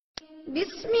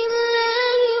بسم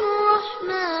الله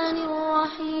الرحمن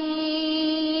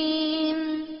الرحيم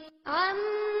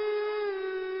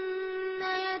عما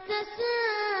يتساءلون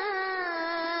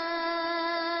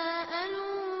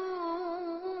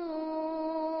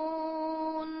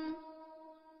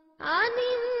عن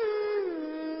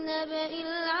النبأ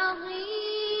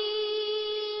العظيم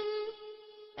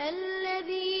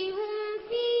الذي هم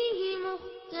فيه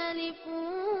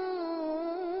مختلفون.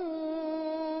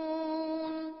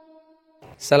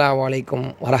 அஸ்ஸலாமு அலைக்கும்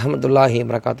வரஹ்மத்துல்லாஹி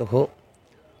வபரகாத்துஹு.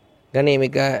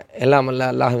 கண்ணியமிக்க எல்லாம் அல்ல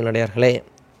அல்லாஹ்வின் அடியார்களே,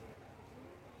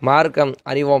 மார்க்கம்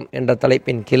அறிவோம் என்ற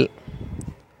தலைப்பின் கீழ்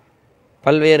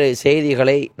பல்வேறு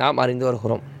செய்திகளை நாம் அறிந்து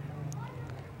வருகிறோம்.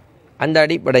 அந்த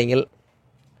அடிப்படையில்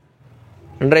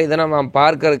இன்றைய தினம் நாம்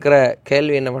பார்க்க இருக்கிற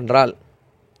கேள்வி என்னவென்றால்,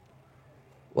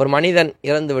 ஒரு மனிதன்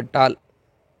இறந்துவிட்டால்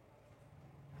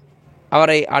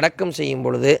அவரை அடக்கம் செய்யும்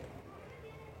பொழுது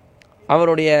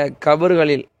அவருடைய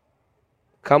கபர்களில்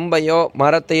கம்பையோ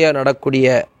மரத்தையோ நடக்கூடிய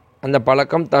அந்த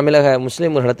பழக்கம் தமிழக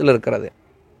முஸ்லீம்களிடத்தில் இருக்கிறது.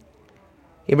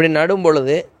 இப்படி நடும்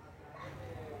பொழுது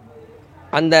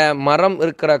அந்த மரம்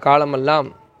இருக்கிற காலமெல்லாம்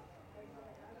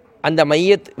அந்த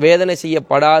மையத் வேதனை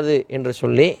செய்யப்படாது என்று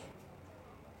சொல்லி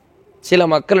சில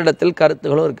மக்களிடத்தில்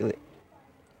கருத்துகளும் இருக்குது.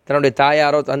 தன்னுடைய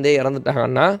தாயாரோ தந்தையோ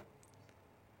இறந்துட்டாங்கன்னா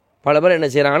பல பேர் என்ன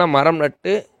செய்கிறாங்கன்னா, மரம்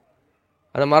நட்டு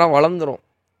அந்த மரம் வளர்ந்துடும்.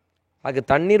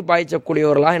 அதுக்கு தண்ணீர்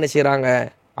பாய்ச்சக்கூடியவர்களாக என்ன செய்கிறாங்க,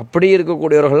 அப்படி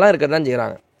இருக்கக்கூடியவர்கள்லாம் இருக்க தான்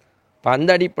செய்கிறாங்க. இப்போ அந்த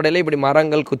அடிப்படையில் இப்படி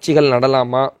மரங்கள் குச்சிகள்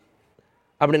நடலாமா,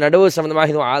 அப்படி நடுவு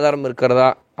சம்மந்தமாக எதுவும் ஆதாரம் இருக்கிறதா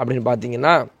அப்படின்னு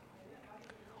பார்த்தீங்கன்னா,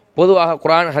 பொதுவாக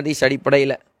குர்ஆன் ஹதீஸ்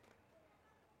அடிப்படையில்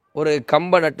ஒரு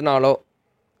கம்பை நட்டினாலோ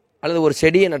அல்லது ஒரு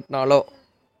செடியை நட்டினாலோ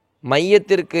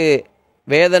மையத்திற்கு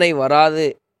வேதனை வராது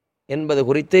என்பது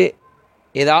குறித்து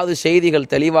ஏதாவது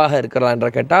செய்திகள் தெளிவாக இருக்கிறதா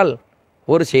என்று கேட்டால்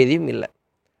ஒரு செய்தியும் இல்லை.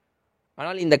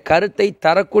 ஆனால் இந்த கருத்தை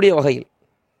தரக்கூடிய வகையில்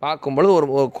பார்க்கும்பொழுது ஒரு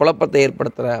குழப்பத்தை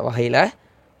ஏற்படுத்துகிற வகையில்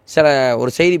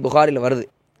ஒரு செய்தி புகாரில் வருது.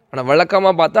 ஆனால்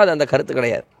விளக்கமாக பார்த்தா அது அந்த கருத்து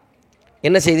கிடையாது.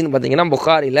 என்ன செய்தின்னு பார்த்தீங்கன்னா,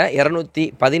 புகாரில்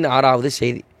 216வது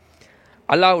செய்தி.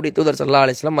 அல்லாஹ்வுடைய தூதர் ஸல்லல்லாஹு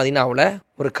அலைஹி வஸல்லம் மதீனாவில்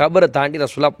ஒரு கபரை தாண்டி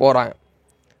ரசூலுல்லாஹ் போகிறாங்க.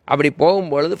 அப்படி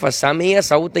போகும்பொழுது சமய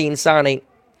சவுத்த இன்சானை,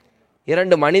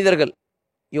 இரண்டு மனிதர்கள்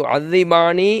யு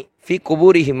அத்திபானி ஃபி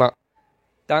குபூரிஹிமா,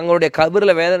 தங்களுடைய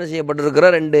கபரில் வேதனை செய்யப்பட்டிருக்கிற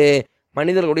ரெண்டு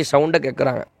மனிதர்களுடைய சவுண்டை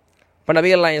கேட்குறாங்க. இப்போ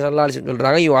நபிகள் நாயகம் ஸல்லல்லாஹு அலைஹி வஸல்லம்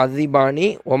சொல்கிறாங்க, யு அதிபானி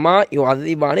ஒமா யு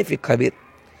அதிபானி ஃபி கபீர்,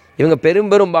 இவங்க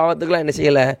பெரும் பாவத்துக்கெலாம் என்ன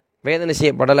செய்யலை, வேதனை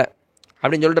செய்யப்படலை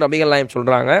அப்படின்னு சொல்லிட்டு நபிகள் நாயகம்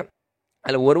சொல்கிறாங்க.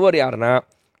 அதில் ஒருவர் யாருன்னா,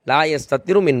 லாயஸ்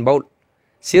தத்திரும் மின் பவுல்,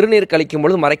 சிறுநீர் கழிக்கும்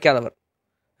பொழுது மறைக்காதவர்,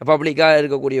 பப்ளிக்காக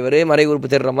இருக்கக்கூடியவர், மறை உறுப்பு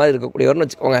தேடுற மாதிரி இருக்கக்கூடியவர்னு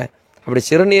வச்சுக்கோங்க. அப்படி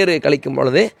சிறுநீர் கழிக்கும்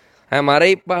பொழுது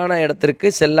மறைப்பான இடத்திற்கு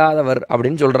செல்லாதவர்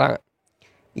அப்படின்னு சொல்கிறாங்க.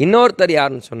 இன்னொருத்தர்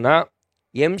யாருன்னு சொன்னால்,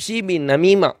 எம்சிபி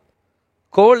நமீமா,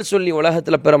 கோல் சொல்லி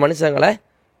உலகத்தில் பிற மனுஷங்களை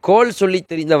கோல் சொல்லி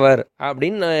தெரிந்தவர்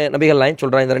அப்படின்னு நபிகள் நாயகம்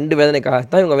சொல்கிறாங்க. இந்த ரெண்டு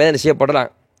வேதனைக்காகத்தான் இவங்க வேதனை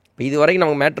செய்யப்படுறாங்க. இப்போ இது வரைக்கும்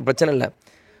நமக்கு மேட்ரு பிரச்சனை இல்லை.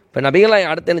 இப்போ நபிகள்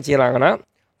நாயகம் அடுத்து என்ன செய்கிறாங்கன்னா,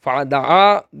 ஃபதா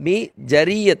பி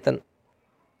ஜரியத்தன்,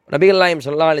 நபிகள் நாயகம்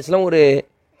ஸல்லல்லாஹு அலைஹி வஸல்லம் ஒரு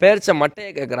பேர்ச்ச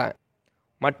மட்டையை கேட்குறாங்க.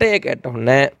 மட்டையை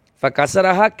கேட்டவுடனே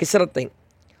கசரஹா கிசரத்தை,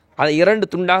 அதை இரண்டு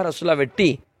துண்டாக ரசூலா வெட்டி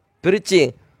பிரித்து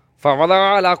ஃபவதா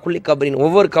அலா குல்லி கபரின்,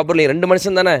 ஒவ்வொரு கபர்லையும் ரெண்டு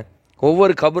மனுஷன் தானே,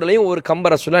 ஒவ்வொரு கபர்லையும் ஒவ்வொரு கம்பை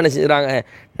ரசூலா என்ன செஞ்சுறாங்க,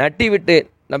 நட்டி விட்டு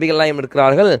நபிகள் நாயகம்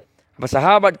இருக்கிறார்கள். அப்போ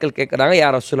சஹாபாட்கள் கேட்குறாங்க,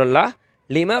 யார் ரசூலல்லா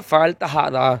லிம ஃபால்த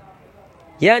ஹாதா,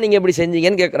 ஏன் நீங்கள் இப்படி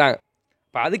செஞ்சீங்கன்னு கேட்குறாங்க.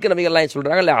 இப்போ அதுக்கு நபிகள் நாயகம்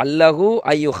சொல்கிறாங்க, இல்லை அல்லஹு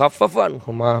ஐயு ஹஃபஃப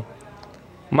அன்ஹுமா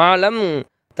மாலம்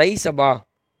தைசபா,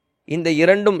 இந்த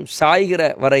இரண்டும் சாய்கிற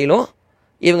வரையிலும்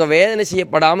இவங்க வேதனை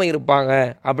செய்யப்படாமல் இருப்பாங்க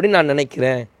அப்படின்னு நான்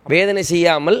நினைக்கிறேன், வேதனை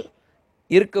செய்யாமல்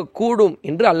இருக்கக்கூடும்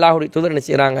என்று அல்லாஹ்வுடைய தூதர் என்ன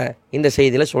செய்கிறாங்க, இந்த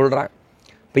செய்தியில் சொல்கிறாங்க.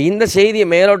 இப்போ இந்த செய்தியை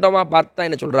மேலோட்டமாக பார்த்தா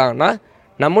என்ன சொல்கிறாங்கன்னா,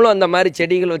 நம்மளும் அந்த மாதிரி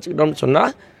செடிகள் வச்சுக்கிட்டோம்னு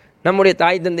சொன்னால் நம்முடைய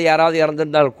தாய் தந்தை யாராவது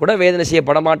இறந்திருந்தால் கூட வேதனை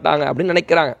செய்யப்பட மாட்டாங்க அப்படின்னு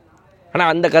நினைக்கிறாங்க. ஆனால்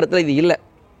அந்த கருத்தில் இது இல்லை.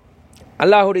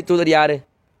 அல்லாஹ்வுடைய தூதர் யார்,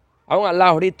 அவங்க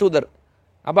அல்லாஹ்வுடைய தூதர்.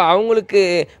 அப்போ அவங்களுக்கு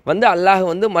அல்லாஹ்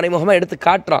மறைமுகமாக எடுத்து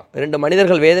காட்டுறான். ரெண்டு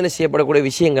மனிதர்கள் வேதனை செய்யப்படக்கூடிய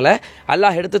விஷயங்களை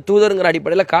அல்லாஹ் எடுத்து தூதருங்கிற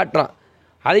அடிப்படையில் காட்டுறான்.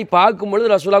 அதை பார்க்கும்பொழுது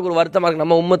ரசூலுல்லாஹ்வுக்கு ஒரு வருத்தமாக இருக்குது,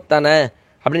 நம்ம உம்மத் தானே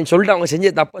அப்படின்னு சொல்லிட்டு அவங்க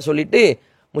செஞ்ச தப்பை சொல்லிவிட்டு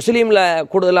முஸ்லீமில்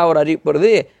கூடுதலாக ஒரு அறிவிப்புறது,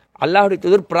 அல்லாஹ்வுடைய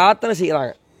தூதர் பிரார்த்தனை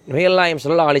செய்கிறாங்க. நபிகள் நாயகம்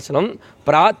ஸல்லல்லாஹு அலைஹி வஸல்லம்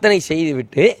பிரார்த்தனை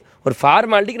செய்துவிட்டு ஒரு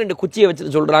ஃபார்மாலிட்டிக்கு ரெண்டு குச்சியை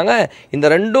வச்சுட்டு சொல்கிறாங்க, இந்த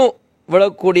ரெண்டும்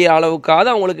விழக்கூடிய அளவுக்காவது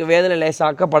அவங்களுக்கு வேதனை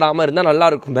லேசாக்கப்படாமல் இருந்தால் நல்லா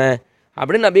இருக்குமே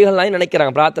அப்படின்னு நபிகள் நாயகம்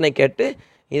நினைக்கிறாங்க. பிரார்த்தனை கேட்டு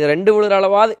இது ரெண்டு விழுற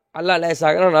அளவாவது அல்லாஹ்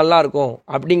லேசாக நல்லாயிருக்கும்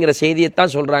அப்படிங்கிற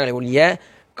செய்தியைத்தான் சொல்கிறாங்களே ஒழிய,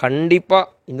 கண்டிப்பாக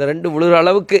இந்த ரெண்டு விழுற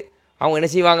அளவுக்கு அவங்க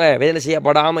என்ன செய்வாங்க, வேதனை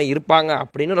செய்யப்படாமல் இருப்பாங்க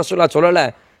அப்படின்னு ரசூலுல்லாஹ் சொல்லலை.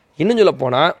 இன்னும் சொல்ல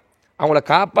போனால் அவங்கள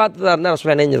காப்பாற்றுறதா இருந்தால்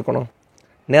ரசூலுல்லாஹ் என்ன செஞ்சுருக்கணும்,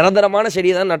 நிரந்தரமான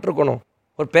செடியை தான் நட்டுருக்கணும்.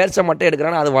 ஒரு பேர்ச்சை மட்டும்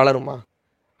எடுக்கிறாங்கன்னா அது வளருமா,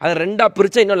 அதை ரெண்டாக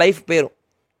பிரித்தா இன்னும் லைஃப் போயிடும்.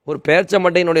 ஒரு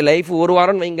பேர்ச்சம்பட்டையினுடைய லைஃப் ஒரு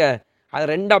வாரம்னு வைங்க, அதை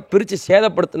ரெண்டாக பிரித்து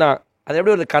சேதப்படுத்தினா அது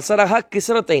எப்படி ஒரு கசரகா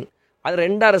கிசரத்தைன், அது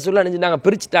ரெண்டாக ரசூலுல்லாஹ் அணிஞ்சிட்டாங்க,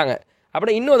 பிரிச்சுட்டாங்க.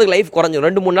 அப்படின்னா இன்னும் அதுக்கு லைஃப் குறைஞ்சிடும்,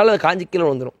 2-3 நாள் அது காஞ்சி கீழே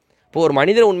வந்துடும். இப்போ ஒரு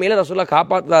மனிதர் உண்மையிலே ரசூலுல்லாஹ்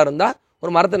காப்பாற்றுதா இருந்தால்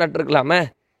ஒரு மரத்தை நட்டுருக்கலாமே.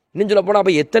 இன்னும் சொல்ல போனால்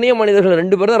அப்போ எத்தனையோ மனிதர்கள்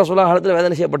 2 பேரும் தான் ரசூலுல்லாஹ் காலத்தில்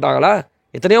வேதனை செய்யப்பட்டாங்களா?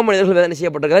 எத்தனையோ மனிதர்கள் வேதனை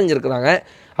செய்யப்பட்டிருக்கிறதா செஞ்சுருக்கிறாங்க.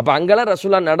 அப்போ அங்கெல்லாம்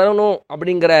ரசூலுல்லாஹ் நடணும்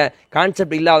அப்படிங்கிற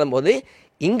கான்செப்ட் இல்லாத போது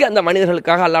இங்கே அந்த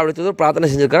மனிதர்களுக்காக அல்லாஹ்வுடைய தூதர் பிரார்த்தனை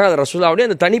செஞ்சுருக்காங்க. அது ரசூலுல்லாஹ்வுடைய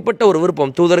அந்த தனிப்பட்ட ஒரு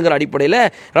விருப்பம். தூதருங்கிற அடிப்படையில்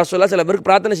ரசூலுல்லாஹ் சில பேருக்கு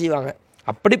பிரார்த்தனை செய்வாங்க.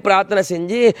 அப்படி பிரார்த்தனை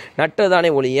செஞ்சு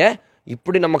நட்டதானே ஒழிய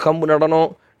இப்படி நம்ம கம்பு நடணும்,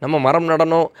 நம்ம மரம்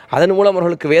நடணும், அதன் மூலம்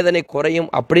அவர்களுக்கு வேதனை குறையும்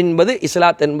அப்படின்பது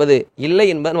இஸ்லாத் என்பது இல்லை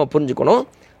என்பதை நம்ம புரிஞ்சுக்கணும்.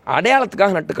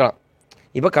 அடையாளத்துக்காக நட்டுக்கலாம்.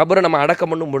 இப்போ கபரை நம்ம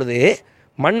அடக்கம் பண்ணும் பொழுது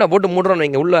மண்ணை போட்டு மூடுறோம்,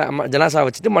 இங்கே உள்ள ஜனாசா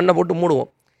வச்சுட்டு மண்ணை போட்டு மூடுவோம்.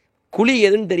 குழி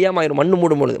எதுன்னு தெரியாமல் ஆயிரும். மண்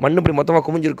மூடும் பொழுது மண் இப்படி மொத்தமாக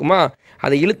குமிஞ்சிருக்குமா,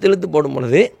 அதை இழுத்து இழுத்து போடும்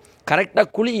பொழுது கரெக்டாக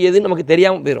குழி எதுன்னு நமக்கு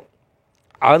தெரியாமல் போயிடும்.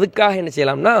 அதுக்காக என்ன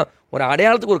செய்யலாம்னா ஒரு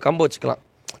அடையாளத்துக்கு ஒரு கம்பம் வச்சுக்கலாம்.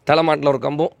 தலைமாட்டில் ஒரு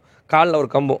கம்பம், காலில் ஒரு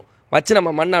கம்பம் வச்சு நம்ம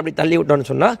மண்ணை அப்படி தள்ளி விட்டோம்னு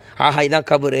சொன்னால் ஆஹா இதான்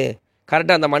கபரு.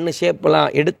 கரெக்டாக அந்த மண் ஷேப்பெல்லாம்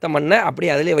எடுத்த மண்ணை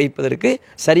அப்படியே அதிலே வைப்பதற்கு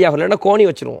சரியாக இல்லைன்னா கோணி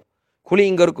வச்சுருவோம். குழி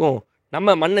இங்கே இருக்கும்,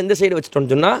 நம்ம மண்ணை இந்த சைடு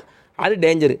வச்சுட்டோம்னு சொன்னால் அது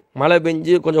டேஞ்சரு. மழை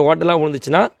பெஞ்சு கொஞ்சம் ஓட்டெல்லாம்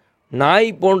விழுந்துச்சுன்னா நாய்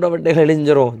போன்றவற்றைகள்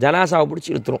எழிஞ்சிரும், ஜனாசாவை பிடிச்சி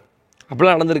இழுத்துரும்.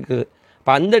 அப்படிலாம் நடந்திருக்கு.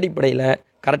 இப்போ அந்த அடிப்படையில்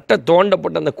கரெக்டாக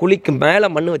தோண்டப்பட்ட அந்த குழிக்கு மேலே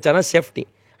மண் வச்சாதான் சேஃப்டி.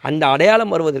 அந்த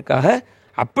அடையாளம் வருவதற்காக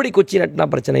அப்படி குச்சி நட்டினா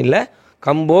பிரச்சனை இல்லை.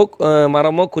 கம்போ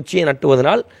மரமோ குச்சியை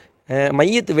நட்டுவதனால்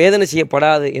மையத்து வேதனை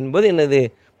செய்யப்படாது என்பது எனது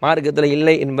மார்க்கத்தில்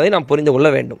இல்லை என்பதை நாம் புரிந்து கொள்ள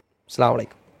வேண்டும். அஸ்ஸலாமு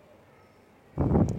அலைக்கும்.